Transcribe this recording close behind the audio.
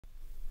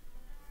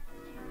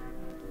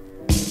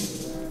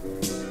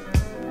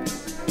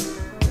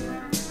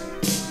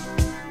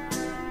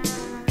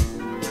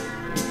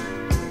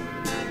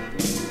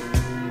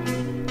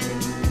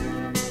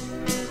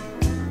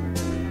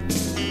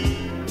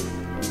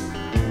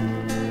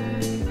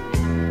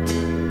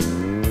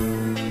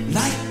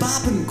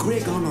Bob and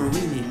Greg on a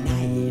rainy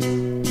night.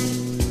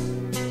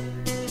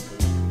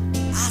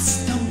 I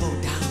stumble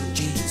down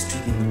James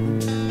Street in the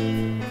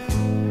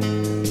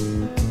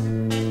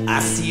moon. I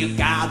see a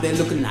guy there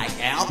looking like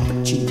Al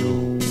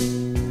Pacino.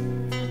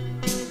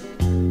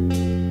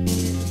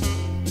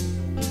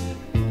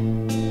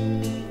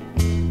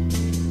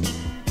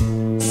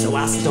 So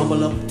I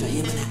stumble up to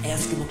him and I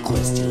ask him a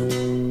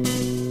question.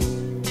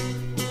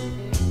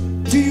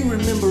 Do you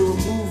remember a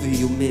movie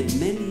you made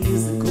many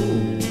years ago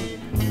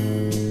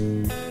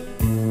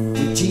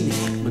with Gene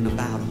Hackman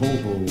about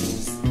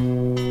hobos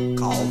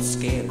called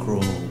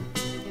Scarecrow?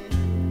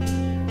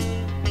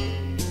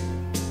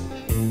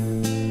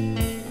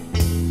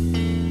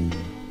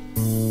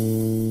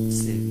 He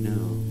said, no.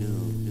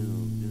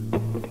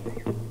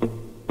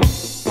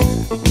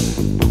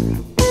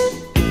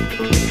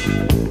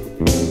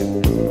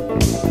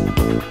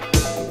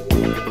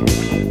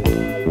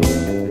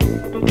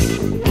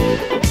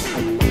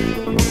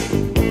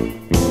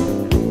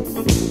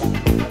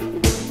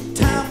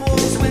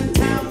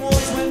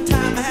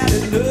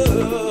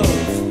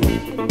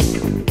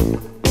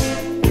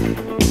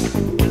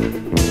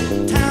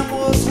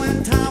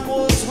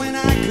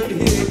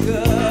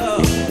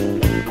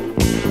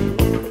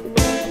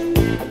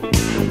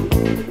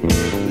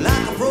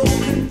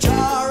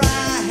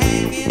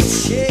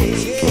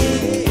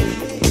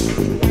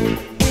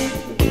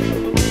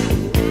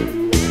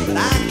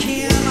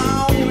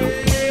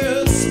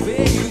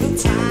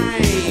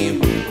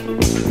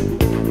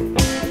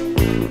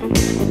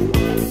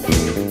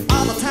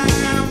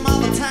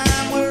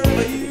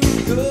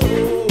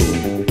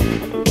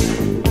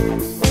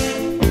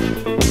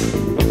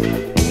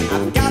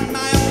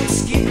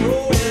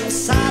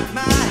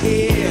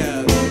 Head.